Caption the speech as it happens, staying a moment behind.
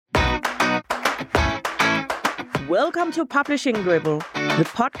Welcome to Publishing Rebel, the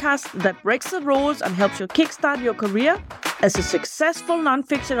podcast that breaks the rules and helps you kickstart your career as a successful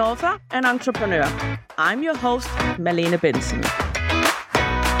nonfiction author and entrepreneur. I'm your host, Malene Benson.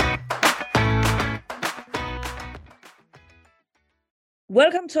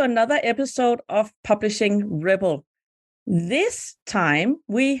 Welcome to another episode of Publishing Rebel. This time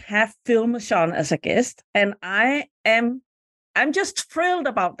we have Phil Machon as a guest, and I'm just thrilled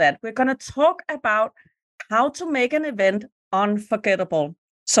about that. We're going to talk about how to make an event unforgettable.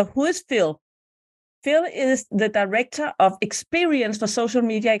 So who is Phil? Phil is the director of experience for Social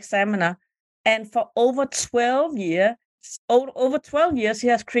Media Examiner, and for over 12 years, he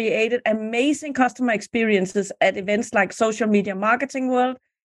has created amazing customer experiences at events like Social Media Marketing World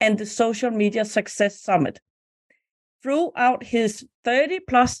and the Social Media Success Summit. Throughout his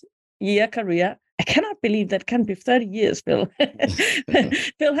 30-plus year career, I cannot believe that can be 30 years, Phil.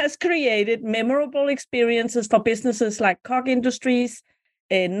 Phil has created memorable experiences for businesses like Cog Industries,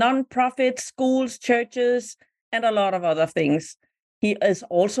 non-profits, schools, churches, and a lot of other things. He is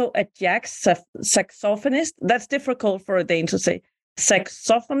also a jazz saxophonist. That's difficult for a Dane to say.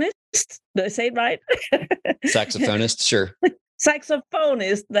 Saxophonist? Did I say it right? Saxophonist, sure.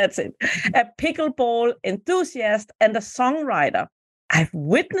 Saxophonist, that's it. A pickleball enthusiast and a songwriter. I've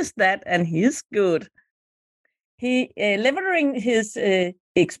witnessed that, and he's good. He leveraging his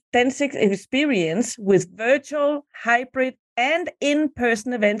extensive experience with virtual, hybrid, and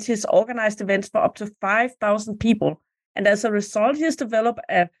in-person events. He's organized events for up to 5,000 people. And as a result, he has developed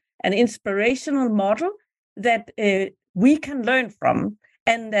an inspirational model that we can learn from,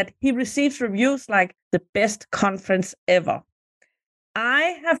 and that he receives reviews like the best conference ever.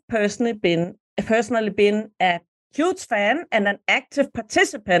 I have personally been a huge fan and an active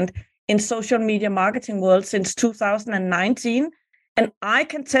participant in Social Media Marketing World since 2019. And I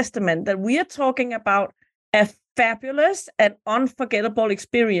can testament that we are talking about a fabulous and unforgettable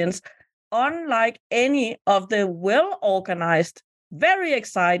experience, unlike any of the well-organized, very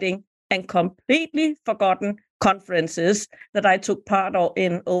exciting, and completely forgotten conferences that I took part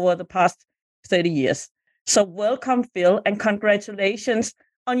in over the past 30 years. So welcome, Phil, and congratulations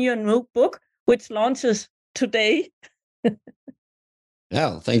on your new book, which launches today.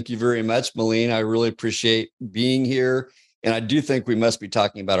 Yeah, thank you very much, Malene. I really appreciate being here. And I do think we must be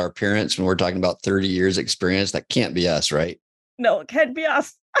talking about our parents when we're talking about 30 years experience. That can't be us, right? No, it can't be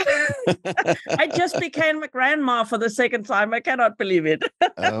us. I just became a grandma for the second time. I cannot believe it.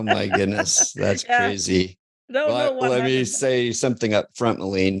 Oh, my goodness. That's crazy. Let me say something up front,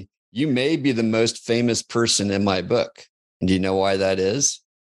 Malene. You may be the most famous person in my book. And do you know why that is?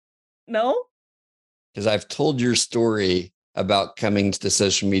 No. Because I've told your story about coming to the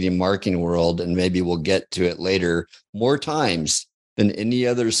social media marketing world, and maybe we'll get to it later, more times than any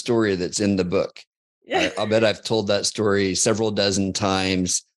other story that's in the book. Yeah. I'll bet I've told that story several dozen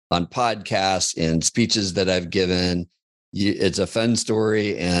times on podcasts and speeches that I've given. It's a fun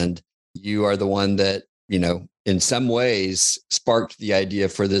story, and you are the one that, in some ways sparked the idea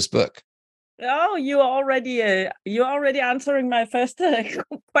for this book. Oh, you're already answering my first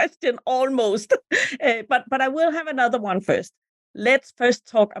question almost. But I will have another one first. Let's first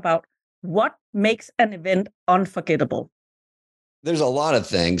talk about what makes an event unforgettable. There's a lot of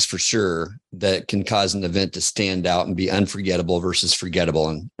things for sure that can cause an event to stand out and be unforgettable versus forgettable.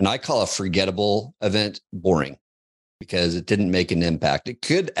 And I call a forgettable event boring because it didn't make an impact. It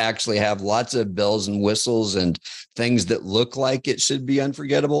could actually have lots of bells and whistles and things that look like it should be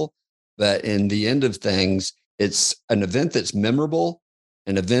unforgettable. But in the end of things, it's an event that's memorable,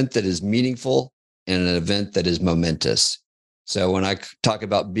 an event that is meaningful, and an event that is momentous. So when I talk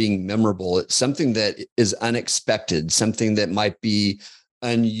about being memorable, it's something that is unexpected, something that might be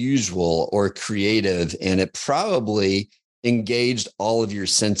unusual or creative, and it probably engaged all of your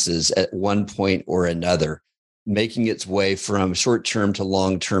senses at one point or another, making its way from short-term to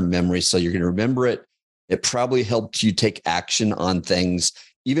long-term memory. So you're going to remember it. It probably helped you take action on things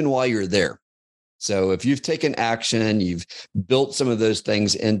even while you're there. So if you've taken action, you've built some of those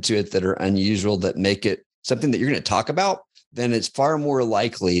things into it that are unusual, that make it something that you're going to talk about, then it's far more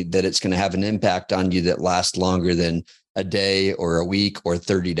likely that it's going to have an impact on you that lasts longer than a day or a week or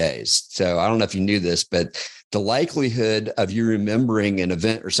 30 days. So I don't know if you knew this, but the likelihood of you remembering an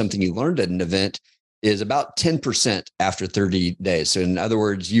event or something you learned at an event is about 10% after 30 days. So in other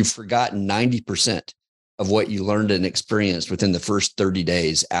words, you've forgotten 90% of what you learned and experienced within the first 30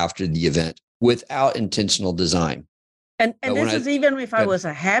 days after the event without intentional design. And this is even if I was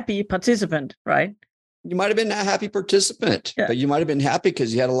a happy participant, right? You might have been a happy participant, Yeah. but you might have been happy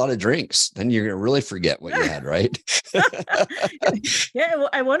because you had a lot of drinks. Then you're going to really forget what you had, right? Yeah, well,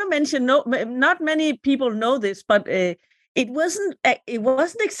 I want to mention, no, not many people know this, but it wasn't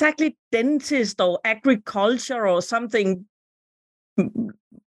exactly dentist or agriculture or something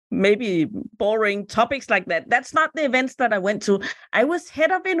maybe boring topics like that. That's not the events that I went to. I was head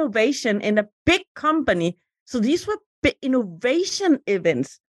of innovation in a big company. So these were big innovation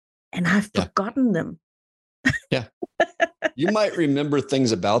events, and I've forgotten them. Yeah. You might remember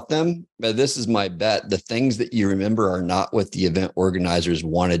things about them, but this is my bet. The things that you remember are not what the event organizers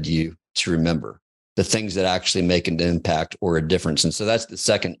wanted you to remember. The things that actually make an impact or a difference. And so that's the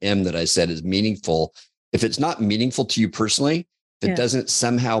second M that I said is meaningful. If it's not meaningful to you personally, if it doesn't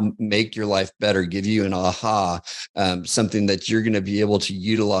somehow make your life better, give you an aha, something that you're going to be able to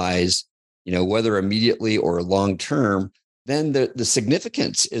utilize, whether immediately or long term, then the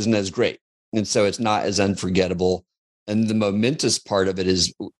significance isn't as great. And so it's not as unforgettable. And the momentous part of it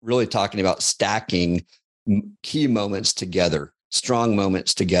is really talking about stacking key moments together, strong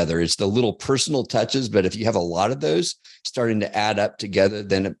moments together. It's the little personal touches, but if you have a lot of those starting to add up together,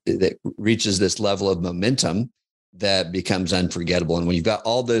 then it reaches this level of momentum that becomes unforgettable. And when you've got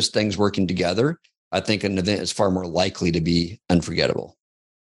all those things working together, I think an event is far more likely to be unforgettable.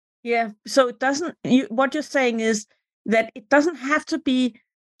 Yeah. So it doesn't, what you're saying is that it doesn't have to be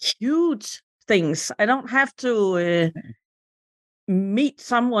huge things. I don't have to meet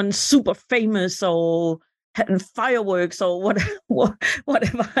someone super famous or fireworks or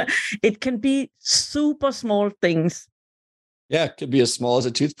whatever. It can be super small things. Yeah, it could be as small as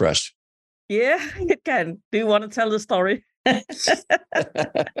a toothbrush. Yeah, it can. Do you want to tell the story? Or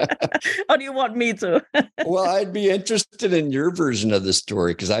do you want me to? Well, I'd be interested in your version of the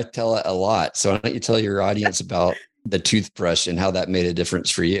story because I tell it a lot. So why don't you tell your audience about the toothbrush and how that made a difference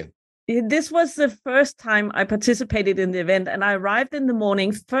for you? This was the first time I participated in the event, and I arrived in the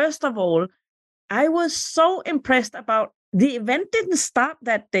morning. First of all, I was so impressed about the event didn't start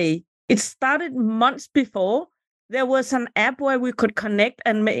that day. It started months before. There was an app where we could connect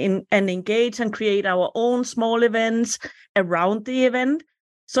and engage and create our own small events around the event.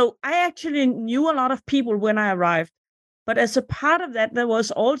 So I actually knew a lot of people when I arrived. But as a part of that, there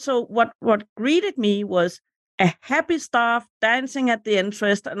was also what greeted me was a happy staff dancing at the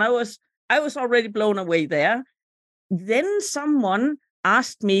entrance, and I was already blown away there. Then someone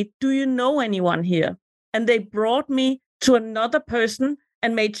asked me, "Do you know anyone here?" And they brought me to another person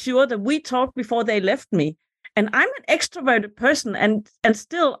and made sure that we talked before they left me. And I'm an extroverted person, and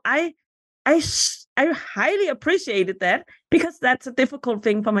still I highly appreciated that because that's a difficult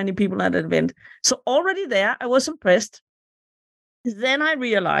thing for many people at an event. So already there, I was impressed. Then I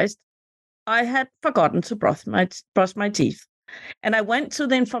realized I had forgotten to brush my teeth. And I went to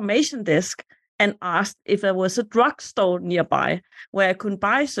the information desk and asked if there was a drugstore nearby where I could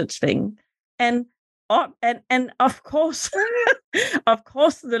buy such thing. And of course, of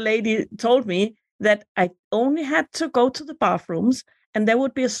course, the lady told me that I only had to go to the bathrooms and there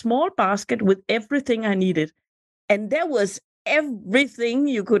would be a small basket with everything I needed. And there was everything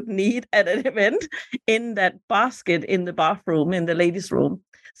you could need at an event in that basket in the bathroom, in the ladies' room.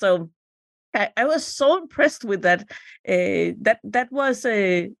 So I was so impressed with that. That was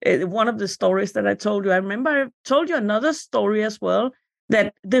one of the stories that I told you. I remember I told you another story as well,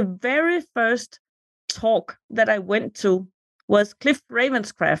 that the very first talk that I went to was Cliff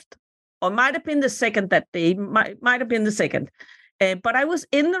Ravenscraft, or might have been the second that day, might have been the second. But I was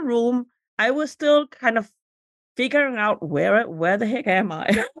in the room. I was still kind of figuring out where the heck am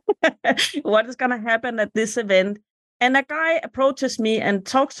I? What is going to happen at this event? And a guy approaches me and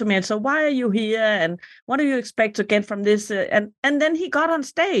talks to me and so, why are you here? And what do you expect to get from this? And then he got on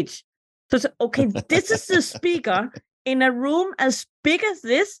stage. So, okay, this is the speaker in a room as big as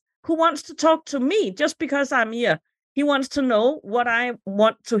this who wants to talk to me just because I'm here. He wants to know what I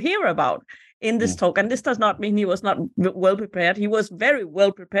want to hear about in this talk. And this does not mean he was not well prepared. He was very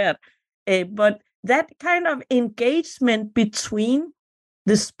well prepared. But that kind of engagement between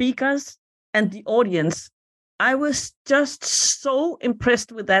the speakers and the audience, I was just so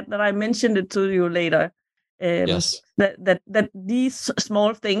impressed with that I mentioned it to you later. Yes. That these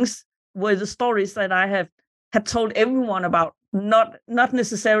small things were the stories that I had told everyone about, not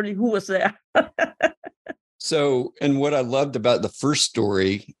necessarily who was there. So, and what I loved about the first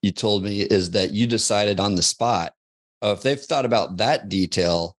story you told me is that you decided on the spot, oh, if they've thought about that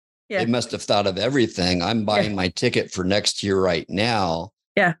detail, they must have thought of everything. I'm buying my ticket for next year right now.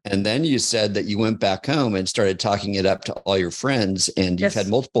 Yeah. And then you said that you went back home and started talking it up to all your friends, and you've had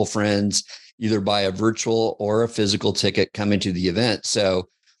multiple friends either buy a virtual or a physical ticket coming to the event. So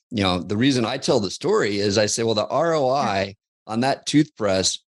the reason I tell the story is I say, well, the ROI on that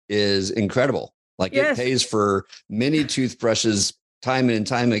toothbrush is incredible. Like it pays for many toothbrushes time and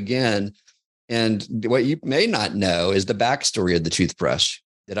time again. And what you may not know is the backstory of the toothbrush.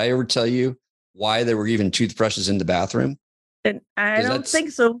 Did I ever tell you why there were even toothbrushes in the bathroom? And I don't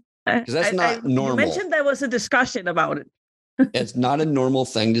think so. Because that's not normal. You mentioned there was a discussion about it. It's not a normal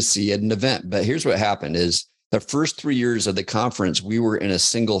thing to see at an event. But here's what happened is the first 3 years of the conference, we were in a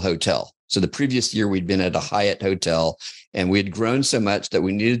single hotel. So the previous year we'd been at a Hyatt hotel, and we had grown so much that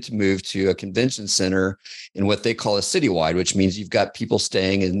we needed to move to a convention center in what they call a citywide, which means you've got people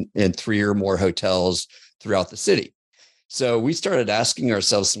staying in 3 or more hotels throughout the city. So we started asking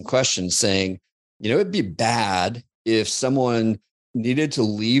ourselves some questions saying, it'd be bad if someone needed to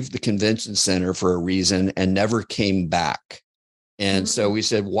leave the convention center for a reason and never came back. And so we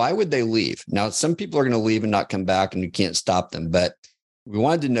said, why would they leave? Now, some people are going to leave and not come back, and you can't stop them, but we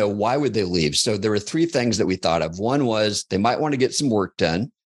wanted to know, why would they leave? So there were 3 things that we thought of. One was they might want to get some work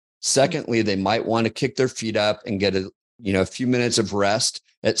done. Secondly, they might want to kick their feet up and get a few minutes of rest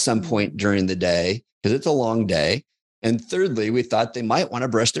at some point during the day, because it's a long day. And thirdly, we thought they might want to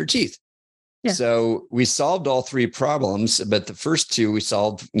brush their teeth. Yeah. So we solved all 3 problems, but the first 2 we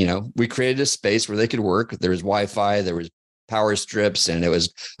solved, we created a space where they could work. There was Wi-Fi, there was power strips, and it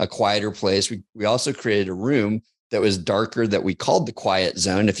was a quieter place. We also created a room that was darker that we called the quiet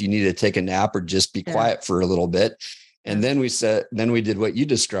zone if you need to take a nap or just be quiet for a little bit. And then we did what you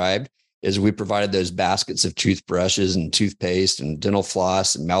described, is we provided those baskets of toothbrushes and toothpaste and dental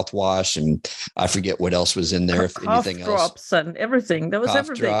floss and mouthwash, and I forget what else was in there. If anything else, drops and everything. There was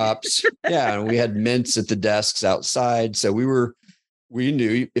everything. Drops. Yeah. And we had mints at the desks outside. So we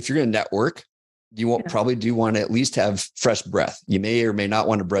knew if you're going to network, you probably do want to at least have fresh breath. You may or may not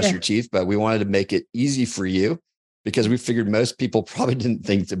want to brush your teeth, but we wanted to make it easy for you, because we figured most people probably didn't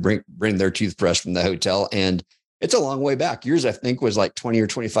think to bring their toothbrush from the hotel. And it's a long way back. Yours, I think, was like 20 or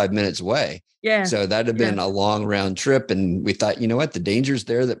 25 minutes away. Yeah. So that'd have been a long round trip. And we thought, the danger's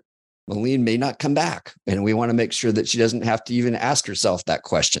there that Malene may not come back. And we want to make sure that she doesn't have to even ask herself that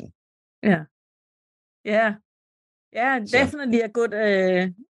question. Yeah. Yeah. Yeah. Definitely a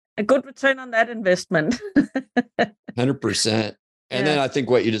good return on that investment. 100%. And then I think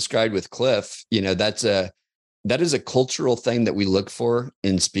what you described with Cliff, that is a cultural thing that we look for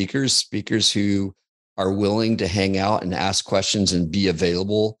in speakers who are willing to hang out and ask questions and be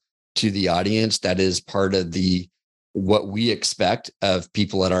available to the audience. That is part of what we expect of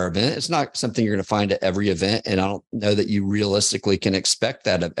people at our event. It's not something you're going to find at every event. And I don't know that you realistically can expect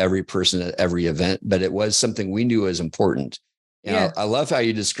that of every person at every event, but it was something we knew was important. I love how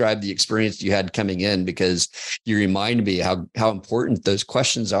you described the experience you had coming in, because you remind me how important those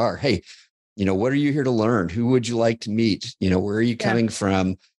questions are. Hey, what are you here to learn? Who would you like to meet? Where are you coming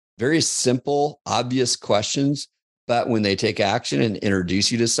from? Very simple, obvious questions. But when they take action and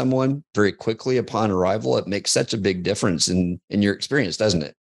introduce you to someone very quickly upon arrival, it makes such a big difference in your experience, doesn't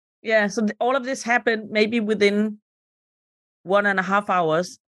it? Yeah. So all of this happened maybe within 1.5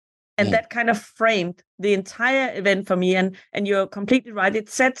 hours. And that kind of framed the entire event for me. And you're completely right. It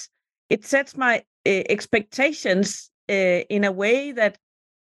sets my expectations in a way that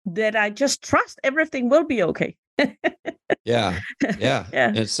I just trust everything will be okay. Yeah.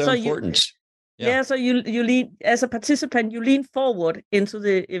 And it's so important. So you lean, as a participant, you lean forward into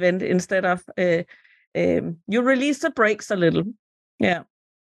the event instead of you release the brakes a little. Yeah.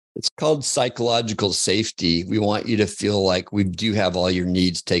 It's called psychological safety. We want you to feel like we do have all your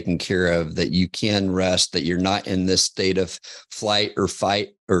needs taken care of, that you can rest, that you're not in this state of flight or fight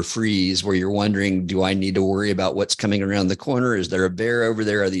or freeze where you're wondering, do I need to worry about what's coming around the corner? Is there a bear over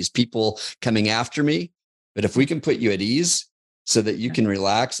there? Are these people coming after me? But if we can put you at ease so that you can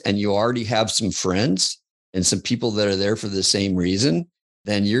relax, and you already have some friends and some people that are there for the same reason,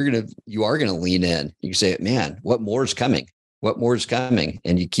 then you are going to lean in. You say, man, what more is coming? What more is coming?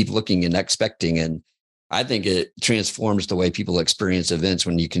 And you keep looking and expecting. And I think it transforms the way people experience events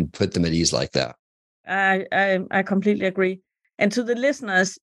when you can put them at ease like that. I completely agree. And to the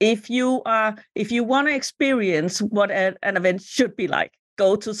listeners, if you want to experience what an event should be like,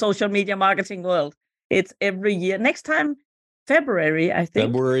 go to Social Media Marketing World. It's every year. Next time, February, I think.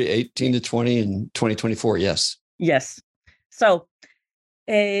 February 18 to 20 in 2024. Yes. Yes. So,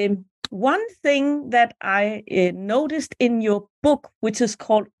 one thing that I noticed in your book, which is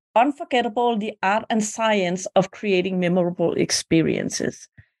called Unforgettable, the Art and Science of Creating Memorable Experiences.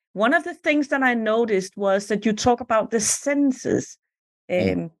 One of the things that I noticed was that you talk about the senses,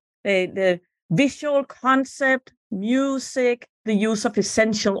 the visual concept, music, the use of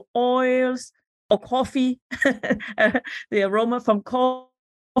essential oils or coffee, the aroma from coffee.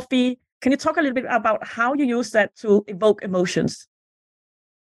 coffee. Can you talk a little bit about how you use that to evoke emotions?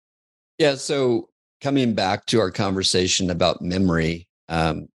 Yeah. So coming back to our conversation about memory,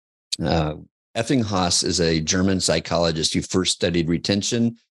 Ebbinghaus is a German psychologist who first studied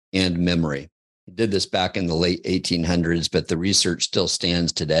retention and memory. He did this back in the late 1800s, but the research still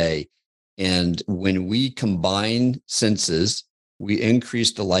stands today. And when we combine senses, we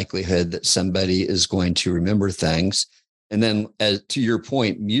increase the likelihood that somebody is going to remember things. And then, as to your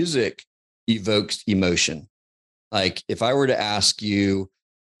point, music evokes emotion. Like if I were to ask you,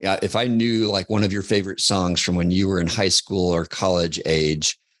 if I knew like one of your favorite songs from when you were in high school or college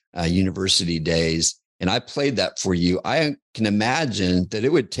age, university days, and I played that for you, I can imagine that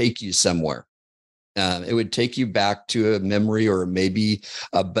it would take you somewhere. It would take you back to a memory or maybe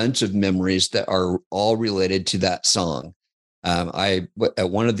a bunch of memories that are all related to that song. At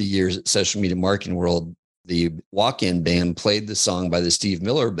one of the years at Social Media Marketing World, the walk-in band played the song by the Steve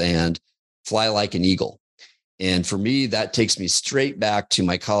Miller Band, Fly Like an Eagle. And for me, that takes me straight back to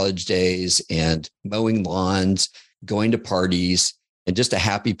my college days and mowing lawns, going to parties, and just a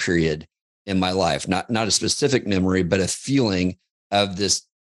happy period in my life. Not a specific memory, but a feeling of this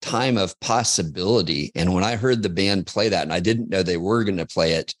time of possibility. And when I heard the band play that, and I didn't know they were going to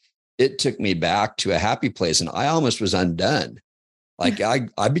play it, it took me back to a happy place. And I almost was undone. Like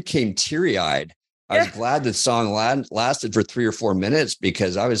I became teary-eyed. I was glad the song lasted for 3 or 4 minutes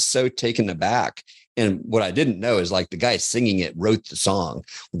because I was so taken aback. And what I didn't know is like the guy singing it wrote the song,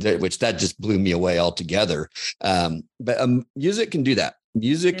 which that just blew me away altogether. But music can do that.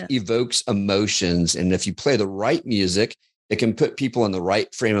 Music evokes emotions. And if you play the right music, it can put people in the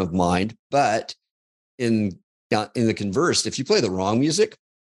right frame of mind. But in the converse, if you play the wrong music,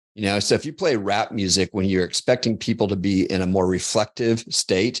 so if you play rap music when you're expecting people to be in a more reflective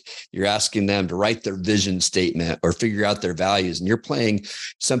state, you're asking them to write their vision statement or figure out their values, and you're playing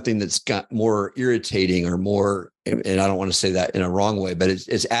something that's got more irritating or more, and I don't want to say that in a wrong way, but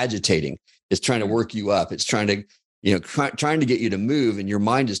it's agitating. It's trying to work you up. It's trying to, trying to get you to move, and your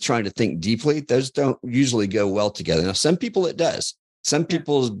mind is trying to think deeply. Those don't usually go well together. Now, some people it does. Some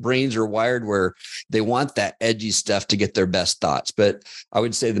people's brains are wired where they want that edgy stuff to get their best thoughts. But I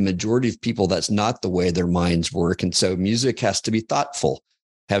would say the majority of people, that's not the way their minds work. And so music has to be thoughtful,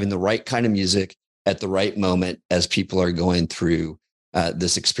 having the right kind of music at the right moment as people are going through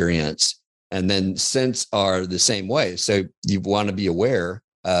this experience. And then scents are the same way. So you want to be aware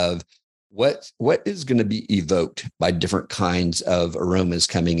of what is going to be evoked by different kinds of aromas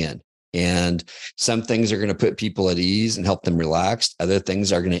coming in. And some things are going to put people at ease and help them relax. Other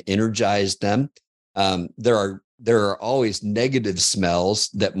things are going to energize them. There are always negative smells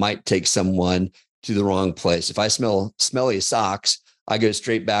that might take someone to the wrong place. If I smell smelly socks, I go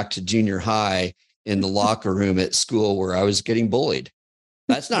straight back to junior high in the locker room at school where I was getting bullied.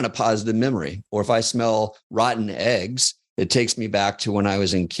 That's not a positive memory. Or if I smell rotten eggs, it takes me back to when I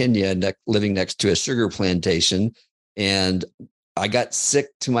was in Kenya, living next to a sugar plantation, and I got sick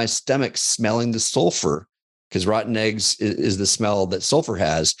to my stomach smelling the sulfur, because rotten eggs is the smell that sulfur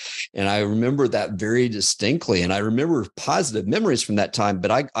has. And I remember that very distinctly. And I remember positive memories from that time,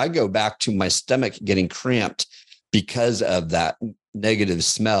 but I go back to my stomach getting cramped because of that negative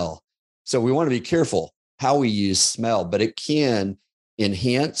smell. So we want to be careful how we use smell, but it can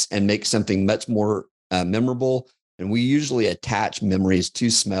enhance and make something much more memorable. And we usually attach memories to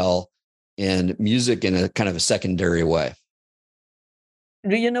smell and music in a kind of a secondary way.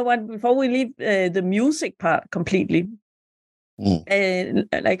 Do you know what? Before we leave the music part completely,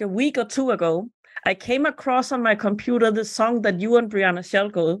 like a week or two ago, I came across on my computer the song that you and Brianna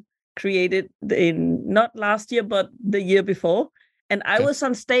Shelko created in not last year, but the year before. And I was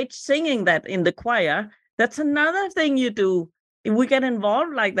on stage singing that in the choir. That's another thing you do. If we get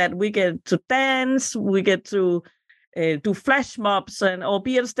involved like that, we get to dance, we get to do flash mobs or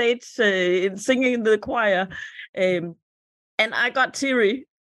be on stage singing in the choir. And I got teary.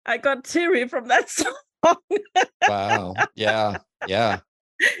 I got teary from that song. Wow. Yeah. Yeah.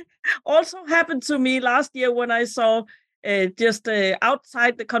 Also happened to me last year when I saw just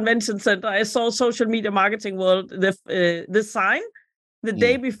outside the convention center, I saw Social Media Marketing World, the sign the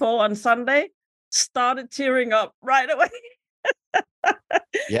day before on Sunday, started tearing up right away.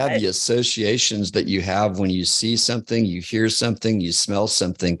 Yeah, the associations that you have when you see something, you hear something, you smell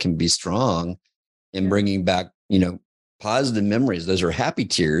something can be strong in bringing back, positive memories. Those are happy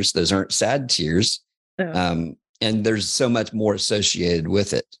tears. Those aren't sad tears. And there's so much more associated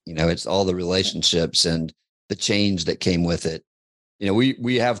with it. It's all the relationships and the change that came with it.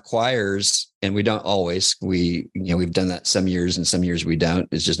 We have choirs, and we don't always. We've done that some years, and some years we don't.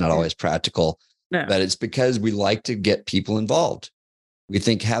 It's just not always practical. But it's because we like to get people involved. We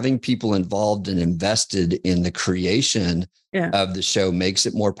think having people involved and invested in the creation of the show makes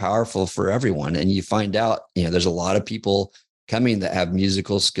it more powerful for everyone. And you find out, there's a lot of people coming that have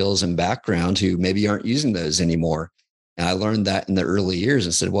musical skills and background who maybe aren't using those anymore. And I learned that in the early years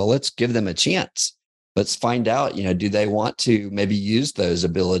and said, well, let's give them a chance. Let's find out, do they want to maybe use those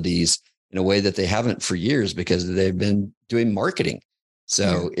abilities in a way that they haven't for years because they've been doing marketing.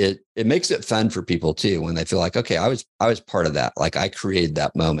 So it makes it fun for people too, when they feel like, okay, I was part of that. Like I created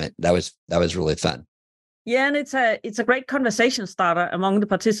that moment. That was really fun. Yeah. And it's a great conversation starter among the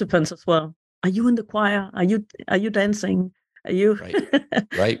participants as well. Are you in the choir? Are you dancing? Are you?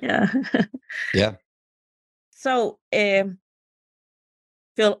 Right. Yeah. Yeah. So, Phil,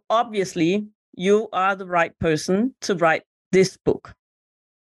 obviously you are the right person to write this book.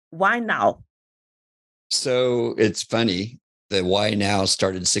 Why now? So it's funny. The why now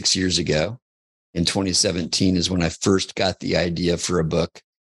started 6 years ago. In 2017 is when I first got the idea for a book.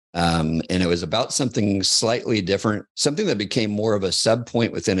 And it was about something slightly different, something that became more of a sub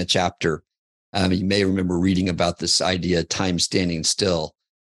point within a chapter. You may remember reading about this idea, time standing still.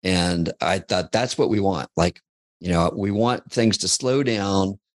 And I thought that's what we want. Like, we want things to slow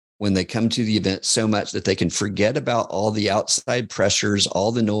down when they come to the event so much that they can forget about all the outside pressures,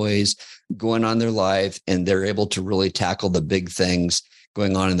 all the noise going on in their life, and they're able to really tackle the big things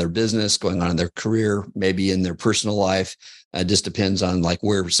going on in their business, going on in their career, maybe in their personal life. It just depends on like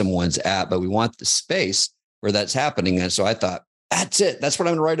where someone's at, but we want the space where that's happening. And so I thought, that's it. That's what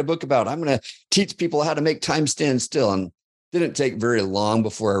I'm going to write a book about. I'm going to teach people how to make time stand still. And didn't take very long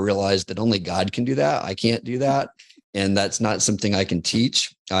before I realized that only God can do that. I can't do that. And that's not something I can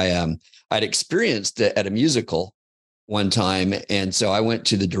teach. I'd experienced it at a musical one time. And so I went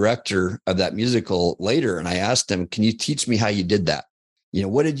to the director of that musical later and I asked him, can you teach me how you did that?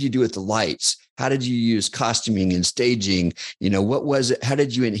 What did you do with the lights? How did you use costuming and staging? What was it? How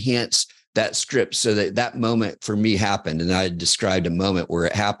did you enhance that script so that that moment for me happened? And I described a moment where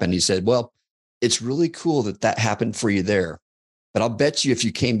it happened. He said, well, it's really cool that happened for you there. But I'll bet you if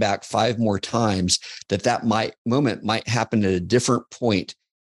you came back 5 more times, that moment might happen at a different point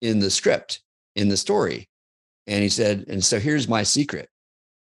in the script, in the story. And he said, and so here's my secret.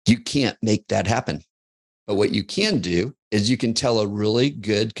 You can't make that happen. But what you can do is you can tell a really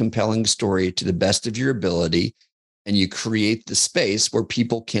good, compelling story to the best of your ability, and you create the space where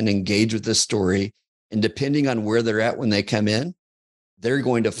people can engage with the story. And depending on where they're at when they come in, they're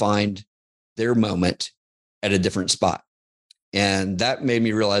going to find their moment at a different spot. And that made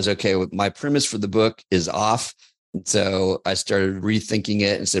me realize, okay, my premise for the book is off. And so I started rethinking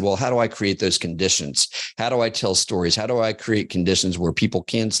it and said, well, how do I create those conditions? How do I tell stories? How do I create conditions where people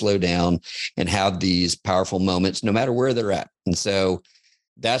can slow down and have these powerful moments, no matter where they're at? And so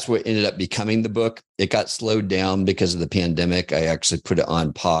that's what ended up becoming the book. It got slowed down because of the pandemic. I actually put it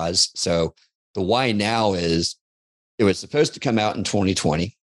on pause. So the why now is it was supposed to come out in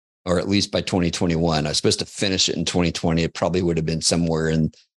 2020, or at least by 2021. I was supposed to finish it in 2020. It probably would have been somewhere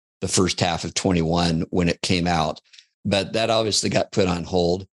in the first half of 21 when it came out, but that obviously got put on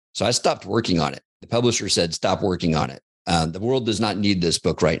hold. So I stopped working on it. The publisher said, stop working on it. The world does not need this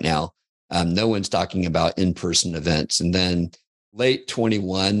book right now. No one's talking about in-person events. And then late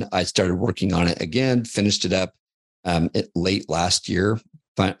 21, I started working on it again, finished it up late last year,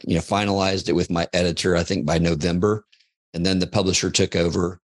 finalized it with my editor, I think by November. And then the publisher took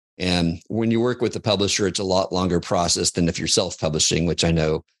over. And when you work with the publisher, it's a lot longer process than if you're self-publishing, which I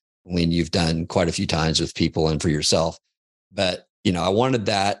know, Lynn, you've done quite a few times with people and for yourself. But, I wanted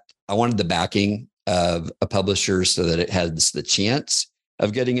that. I wanted the backing of a publisher so that it has the chance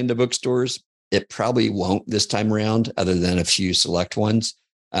of getting into bookstores. It probably won't this time around, other than a few select ones.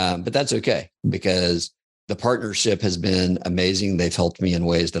 But that's okay, because the partnership has been amazing. They've helped me in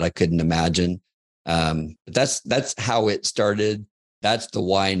ways that I couldn't imagine. But that's how it started. That's the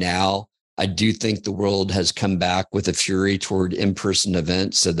why now. I do think the world has come back with a fury toward in-person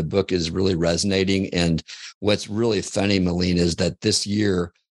events. So the book is really resonating. And what's really funny, Malene, is that this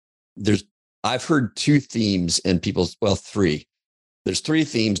year I've heard 2 themes in three. There's 3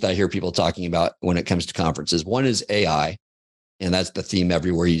 themes that I hear people talking about when it comes to conferences. One is AI, and that's the theme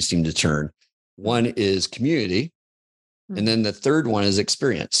everywhere you seem to turn. One is community. And then the third one is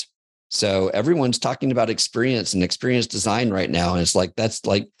experience. So everyone's talking about experience and experience design right now. And it's like, that's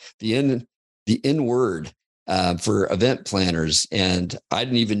like the N word for event planners. And I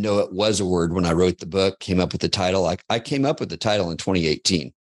didn't even know it was a word when I wrote the book, came up with the title. I came up with the title in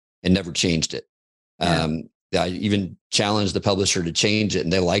 2018 and never changed it. Yeah. I even challenged the publisher to change it,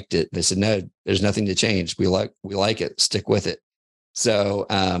 and they liked it. They said, no, there's nothing to change. We like it. Stick with it. So,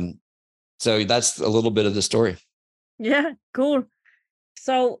 so that's a little bit of the story. Yeah, cool.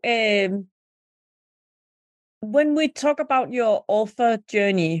 So, when we talk about your author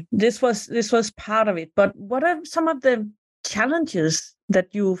journey, this was part of it. But what are some of the challenges that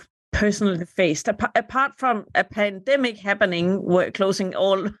you've personally faced, apart from a pandemic happening, where closing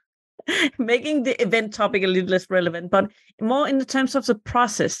all, making the event topic a little less relevant, but more in the terms of the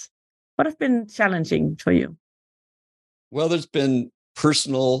process? What have been challenging for you? Well, there's been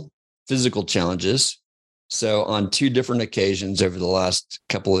personal, physical challenges. So on two different occasions over the last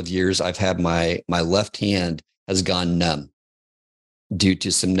couple of years, I've had my left hand has gone numb due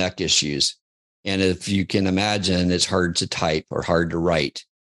to some neck issues. And if you can imagine, it's hard to type or hard to write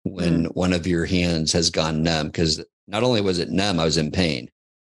when one of your hands has gone numb, because not only was it numb, I was in pain.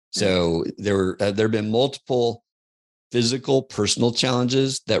 So there have been multiple physical, personal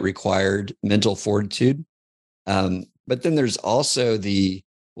challenges that required mental fortitude. But then there's also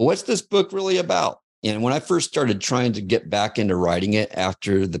what's this book really about? And when I first started trying to get back into writing it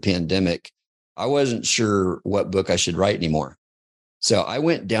after the pandemic, I wasn't sure what book I should write anymore. So I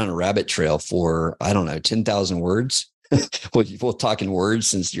went down a rabbit trail for, I don't know, 10,000 words. We'll talk in words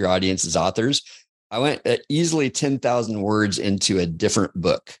since your audience is authors. I went easily 10,000 words into a different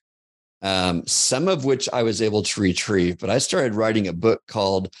book, some of which I was able to retrieve. But I started writing a book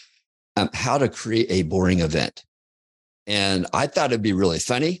called How to Create a Boring Event. And I thought it'd be really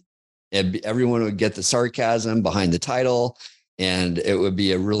funny. Everyone would get the sarcasm behind the title. And it would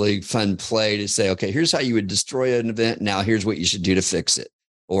be a really fun play to say, okay, here's how you would destroy an event. Now here's what you should do to fix it.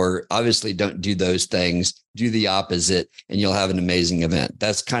 Or obviously don't do those things, do the opposite, and you'll have an amazing event.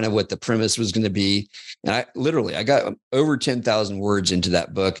 That's kind of what the premise was going to be. And I got over 10,000 words into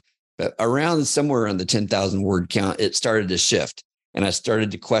that book, but around somewhere on the 10,000 word count, it started to shift. And I started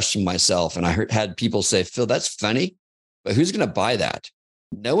to question myself. And I had people say, Phil, that's funny, but who's going to buy that?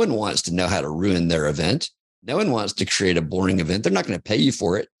 No one wants to know how to ruin their event. No one wants to create a boring event. They're not going to pay you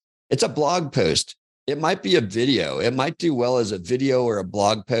for it. It's a blog post. It might be a video. It might do well as a video or a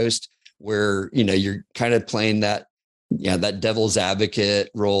blog post where, you're kind of playing that devil's advocate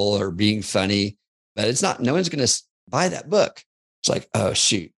role or being funny, but it's not, no one's going to buy that book. It's like, oh,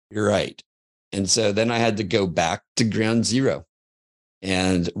 shoot, you're right. And so then I had to go back to ground zero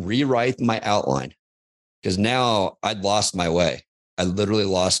and rewrite my outline, because now I'd lost my way. I literally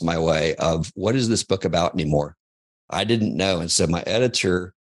lost my way of what is this book about anymore? I didn't know. And so my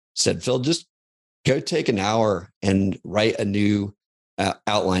editor said, Phil, just go take an hour and write a new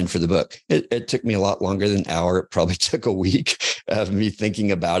outline for the book. It took me a lot longer than an hour. It probably took a week of me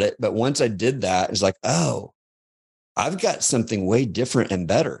thinking about it. But once I did that, it's like, oh, I've got something way different and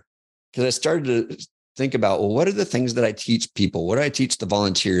better. Because I started to think about, well, what are the things that I teach people? What do I teach the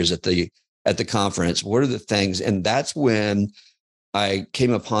volunteers at the conference? What are the things? And that's when I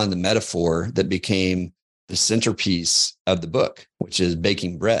came upon the metaphor that became the centerpiece of the book, which is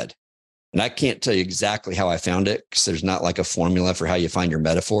baking bread. And I can't tell you exactly how I found it, because there's not like a formula for how you find your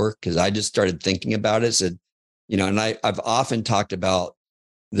metaphor, because I just started thinking about it. Said, and I've often talked about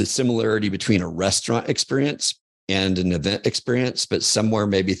the similarity between a restaurant experience and an event experience, but somewhere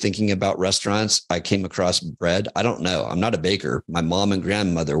maybe thinking about restaurants, I came across bread. I don't know. I'm not a baker. My mom and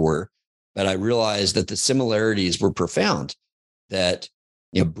grandmother were, but I realized that the similarities were profound. That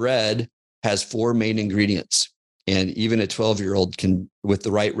bread has 4 main ingredients, and even a 12-year-old can, with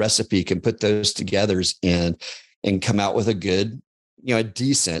the right recipe, can put those together and come out with a good, a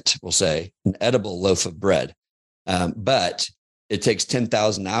decent, we'll say, an edible loaf of bread. But it takes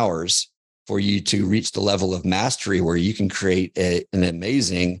 10,000 hours for you to reach the level of mastery where you can create an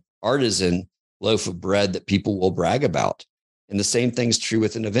amazing artisan loaf of bread that people will brag about. And the same thing's true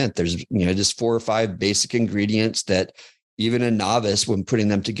with an event. There's just 4 or 5 basic ingredients that even a novice, when putting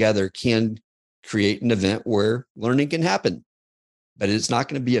them together, can create an event where learning can happen. But it's not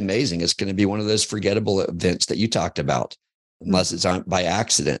going to be amazing. It's going to be one of those forgettable events that you talked about, unless it's by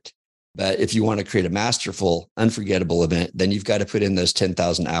accident. But if you want to create a masterful, unforgettable event, then you've got to put in those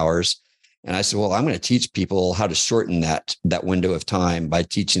 10,000 hours. And I said, well, I'm going to teach people how to shorten that window of time by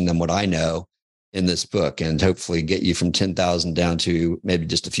teaching them what I know in this book, and hopefully get you from 10,000 down to maybe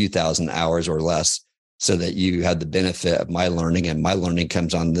just a few thousand hours or less, so that you have the benefit of my learning, and my learning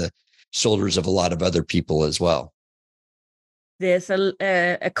comes on the shoulders of a lot of other people as well. There's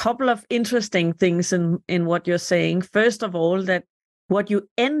a couple of interesting things in what you're saying. First of all, that what you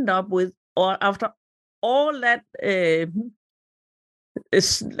end up with, or after all that,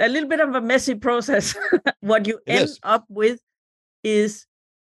 is a little bit of a messy process. What you end up with is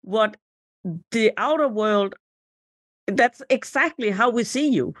what the outer world, that's exactly how we see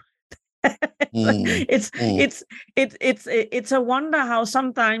you. It's a wonder how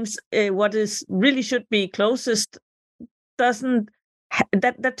sometimes what is really should be closest doesn't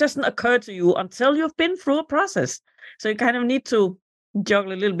that doesn't occur to you until you've been through a process. So you kind of need to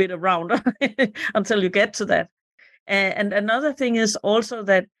juggle a little bit around until you get to that. And another thing is also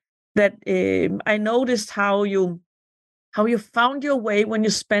that I noticed how you found your way when you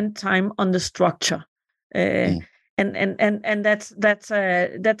spent time on the structure. Mm. And that's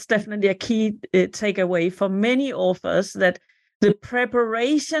definitely a key takeaway for many authors, that the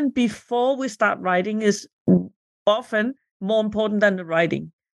preparation before we start writing is often more important than the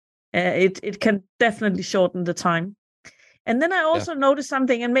writing. It can definitely shorten the time. And then I also noticed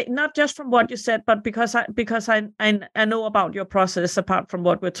something, and not just from what you said, but because I know about your process apart from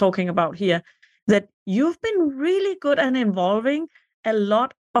what we're talking about here, that you've been really good at involving a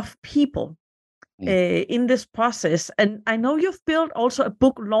lot of people in this process. And I know you've built also a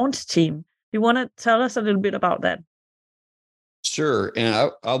book launch team. You want to tell us a little bit about that? Sure.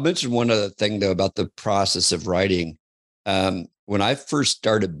 And I'll mention one other thing, though, about the process of writing. When I first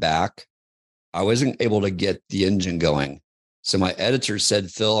started back, I wasn't able to get the engine going. So my editor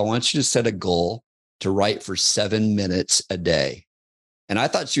said, Phil, I want you to set a goal to write for 7 minutes a day. And I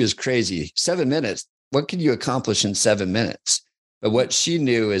thought she was crazy. 7 minutes? What can you accomplish in 7 minutes? But what she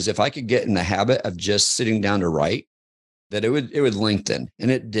knew is if I could get in the habit of just sitting down to write, that it would lengthen. And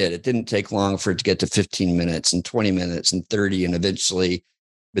it did. It didn't take long for it to get to 15 minutes and 20 minutes and 30. And eventually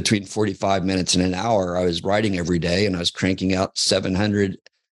between 45 minutes and an hour, I was writing every day, and I was cranking out 700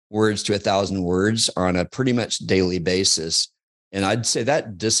 words to 1,000 words on a pretty much daily basis. And I'd say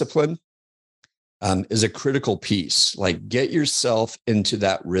that discipline is a critical piece. Like, get yourself into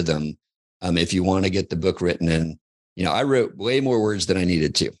that rhythm if you want to get the book written. And, I wrote way more words than I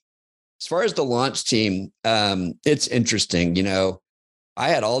needed to. As far as the launch team, it's interesting. I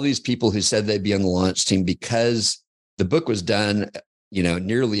had all these people who said they'd be on the launch team because the book was done,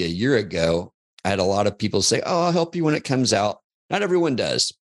 nearly a year ago. I had a lot of people say, "Oh, I'll help you when it comes out." Not everyone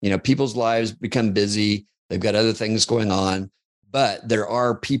does. People's lives become busy. They've got other things going on. But there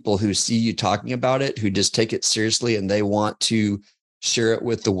are people who see you talking about it, who just take it seriously, and they want to share it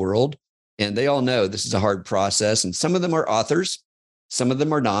with the world. And they all know this is a hard process. And some of them are authors, some of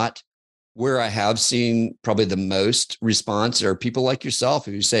them are not. Where I have seen probably the most response are people like yourself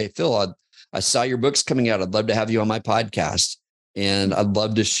who say, Phil, I saw your books coming out. I'd love to have you on my podcast. And I'd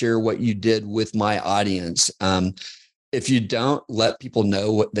love to share what you did with my audience. If you don't let people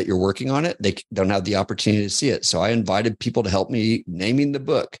know that you're working on it, they don't have the opportunity to see it. So I invited people to help me naming the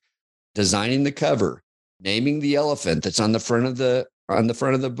book, designing the cover, naming the elephant that's on the front of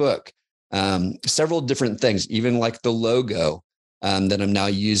the book. Several different things, even like the logo that I'm now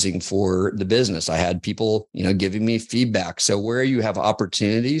using for the business. I had people, giving me feedback. So where you have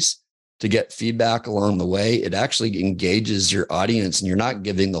opportunities to get feedback along the way, it actually engages your audience, and you're not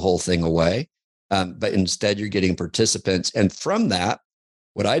giving the whole thing away. But instead you're getting participants. And from that,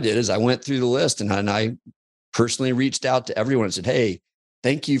 what I did is I went through the list, and I personally reached out to everyone and said, "Hey,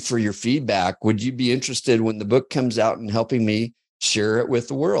 thank you for your feedback. Would you be interested when the book comes out in helping me share it with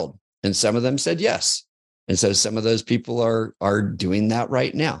the world?" And some of them said yes. And so some of those people are doing that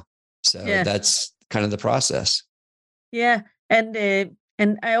right now. So that's kind of the process. Yeah. And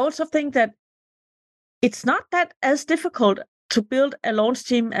I also think that it's not that as difficult to build a launch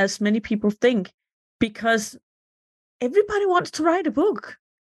team as many people think, because everybody wants to write a book.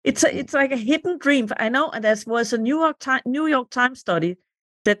 It's like a hidden dream. I know, and there was a New York Times study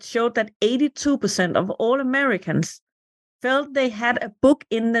that showed that 82% of all Americans felt they had a book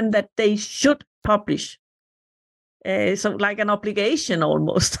in them that they should publish. So like an obligation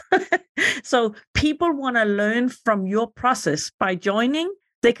almost. So people want to learn from your process. By joining,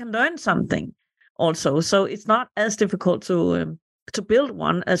 they can learn something also. So it's not as difficult to build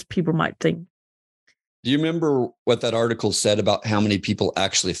one as people might think. Do you remember what that article said about how many people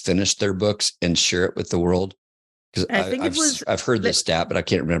actually finish their books and share it with the world? Because I think it was, I've heard this stat, but I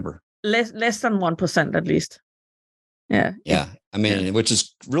can't remember. Less than 1% at least. Yeah. Yeah. I mean, which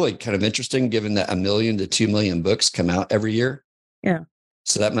is really kind of interesting given that 1 million to 2 million books come out every year. Yeah.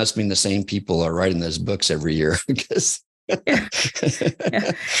 So that must mean the same people are writing those books every year because yeah.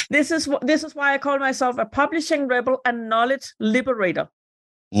 This is why I call myself a publishing rebel and knowledge liberator.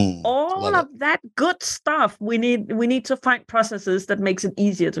 All of that good stuff, we need to find processes that makes it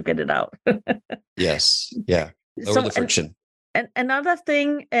easier to get it out. Yes. Yeah. Lower the friction. And another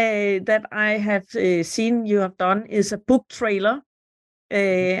thing that I have seen you have done is a book trailer.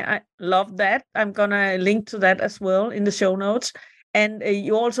 I love that. I'm going to link to that as well in the show notes. And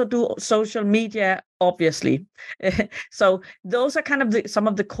you also do social media, obviously. So those are kind of some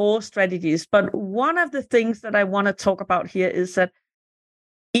of the core strategies. But one of the things that I want to talk about here is that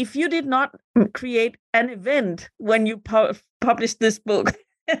if you did not create an event when you published this book,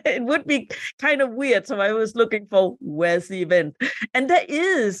 it would be kind of weird. So I was looking for, where's the event? And there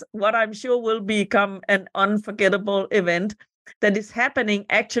is what I'm sure will become an unforgettable event that is happening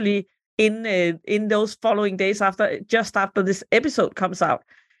actually in those following days just after this episode comes out.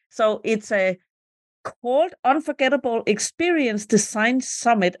 So it's called Unforgettable Experience Design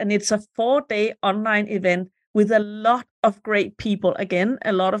Summit, and it's a 4-day online event with a lot of great people. Again,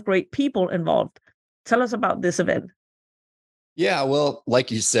 a lot of great people involved. Tell us about this event. Yeah, well,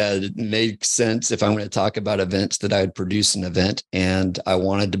 like you said, it makes sense if I'm going to talk about events that I would produce an event. And I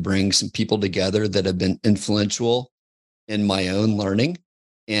wanted to bring some people together that have been influential in my own learning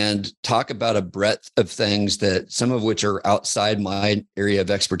and talk about a breadth of things, that some of which are outside my area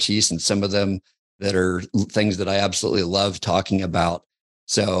of expertise and some of them that are things that I absolutely love talking about.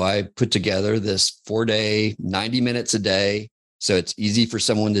 So I put together this 4-day, 90 minutes a day. So it's easy for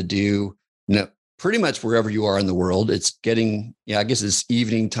someone to do, pretty much wherever you are in the world. It's getting, I guess it's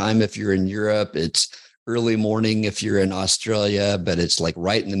evening time if you're in Europe. It's early morning if you're in Australia, but it's like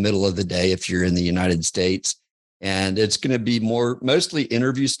right in the middle of the day if you're in the United States. And it's going to be mostly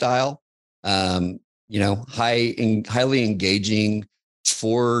interview style, highly engaging,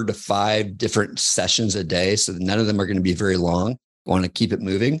 4 to 5 different sessions a day. So none of them are going to be very long. Want to keep it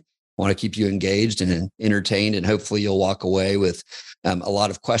moving, want to keep you engaged and entertained. And hopefully you'll walk away with a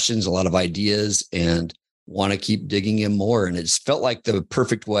lot of questions, a lot of ideas, and want to keep digging in more. And it's felt like the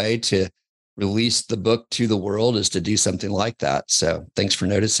perfect way to release the book to the world is to do something like that. So thanks for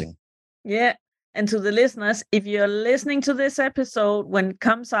noticing. Yeah. And to the listeners, if you're listening to this episode when it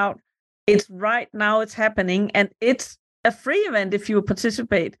comes out, it's right now, it's happening. And it's a free event if you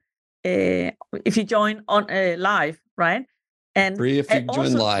participate, if you join on live, right? And free if you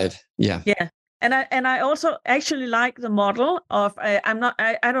join live. Yeah. Yeah. And I also actually like the model of I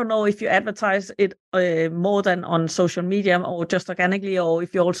don't know if you advertise it more than on social media or just organically, or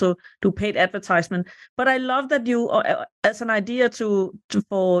if you also do paid advertisement. But I love that you, as an idea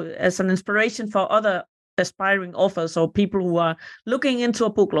as an inspiration for other aspiring authors or people who are looking into a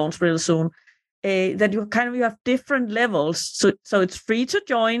book launch real soon, that you have different levels. So it's free to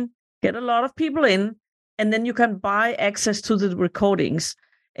join, get a lot of people in, and then you can buy access to the recordings.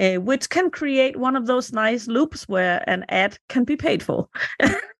 Which can create one of those nice loops where an ad can be paid for.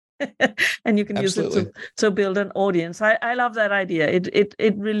 And you can Absolutely. use it to build an audience. I love that idea.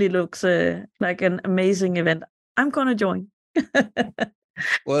 It really looks like an amazing event. I'm going to join.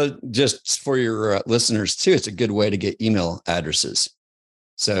 Well, just for your listeners too, it's a good way to get email addresses.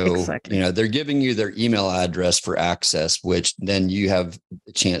 So, exactly. They're giving you their email address for access, which then you have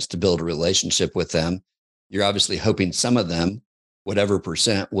a chance to build a relationship with them. You're obviously hoping some of them, whatever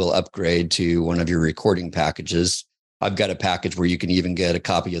percent, will upgrade to one of your recording packages. I've got a package where you can even get a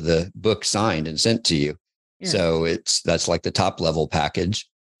copy of the book signed and sent to you. Yeah. So that's like the top level package.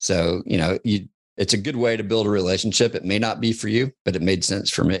 So, it's a good way to build a relationship. It may not be for you, but it made sense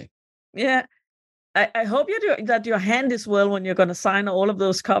for me. Yeah. I hope that your hand is well when you're going to sign all of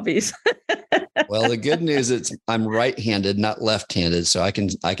those copies. Well, the good news is I'm right-handed, not left-handed, so I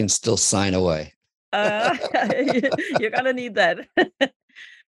can still sign away. You're going to need that.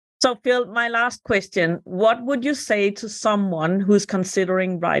 So, Phil, my last question. What would you say to someone who's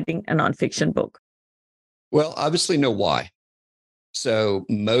considering writing a nonfiction book? Well, obviously know why. So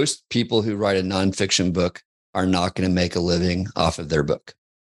most people who write a nonfiction book are not going to make a living off of their book,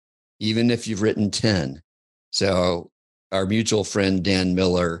 even if you've written 10. So our mutual friend, Dan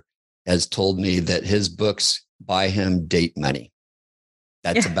Miller, has told me that his books buy him date money.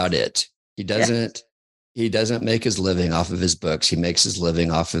 That's about it. He doesn't make his living off of his books. He makes his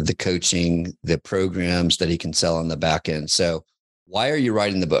living off of the coaching, the programs that he can sell on the back end. So why are you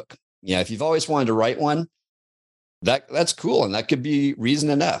writing the book? If you've always wanted to write one, that's cool. And that could be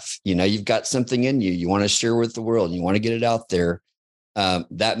reason enough. You've got something in you want to share with the world. You want to get it out there.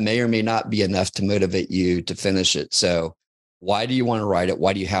 That may or may not be enough to motivate you to finish it. So why do you want to write it?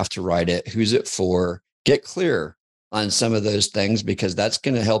 Why do you have to write it? Who's it for? Get clear on some of those things, because that's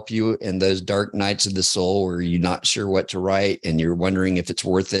going to help you in those dark nights of the soul where you're not sure what to write and you're wondering if it's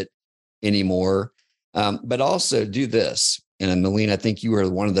worth it anymore. But also do this. And Malene, I think you were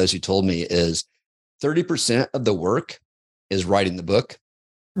one of those who told me is 30% of the work is writing the book,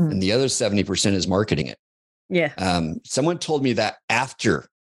 and the other 70% is marketing it. Yeah. Someone told me that after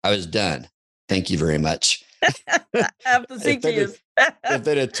I was done. Thank you very much. After 6 years. If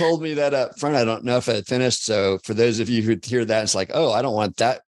they'd have told me that up front, I don't know if I had finished. So for those of you who hear that, it's like, oh, I don't want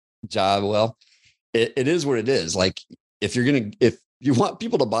that job. Well, it is what it is. Like if you want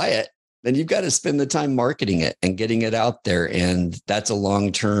people to buy it, then you've got to spend the time marketing it and getting it out there. And that's a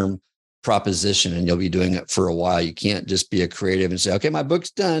long-term proposition, and you'll be doing it for a while. You can't just be a creative and say, okay, my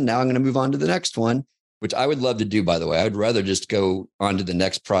book's done. Now I'm going to move on to the next one, which I would love to do, by the way. I'd rather just go on to the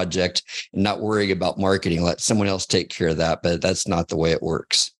next project and not worry about marketing, let someone else take care of that. But that's not the way it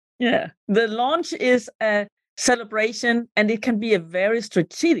works. Yeah. The launch is a celebration, and it can be a very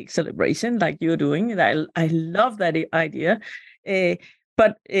strategic celebration like you're doing. And I love that idea.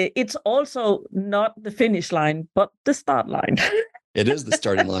 But it's also not the finish line, but the start line. It is the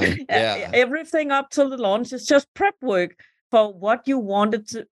starting line. Yeah. Everything up till the launch is just prep work for what you wanted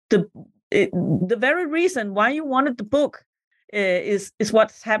to. The very reason why you wanted the book is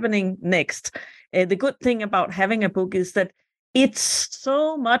what's happening next. The good thing about having a book is that it's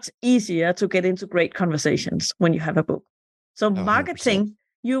so much easier to get into great conversations when you have a book. So marketing,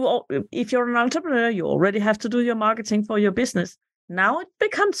 100%. If you're an entrepreneur, you already have to do your marketing for your business. Now it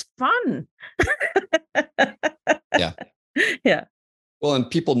becomes fun. Yeah. Yeah. Well, and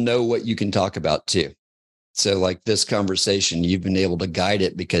people know what you can talk about too. So like this conversation, you've been able to guide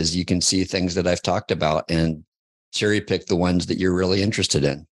it because you can see things that I've talked about and cherry pick the ones that you're really interested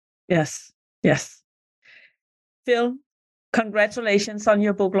in. Yes. Yes. Phil, congratulations on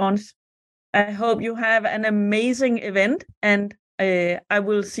your book launch. I hope you have an amazing event, and I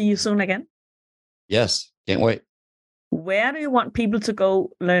will see you soon again. Yes. Can't wait. Where do you want people to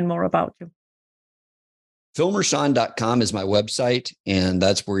go learn more about you? philmershon.com is my website, and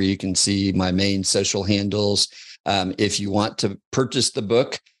that's where you can see my main social handles. If you want to purchase the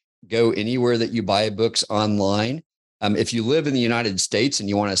book, go anywhere that you buy books online. If you live in the United States and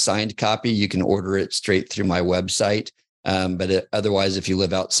you want a signed copy, you can order it straight through my website. Otherwise, if you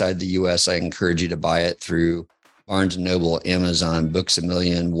live outside the US, I encourage you to buy it through Barnes & Noble, Amazon, Books A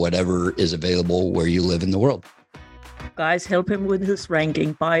Million, whatever is available where you live in the world. Guys, help him with his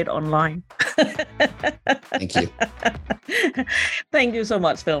ranking. Buy it online. Thank you. Thank you so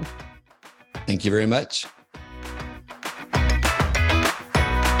much, Phil. Thank you very much.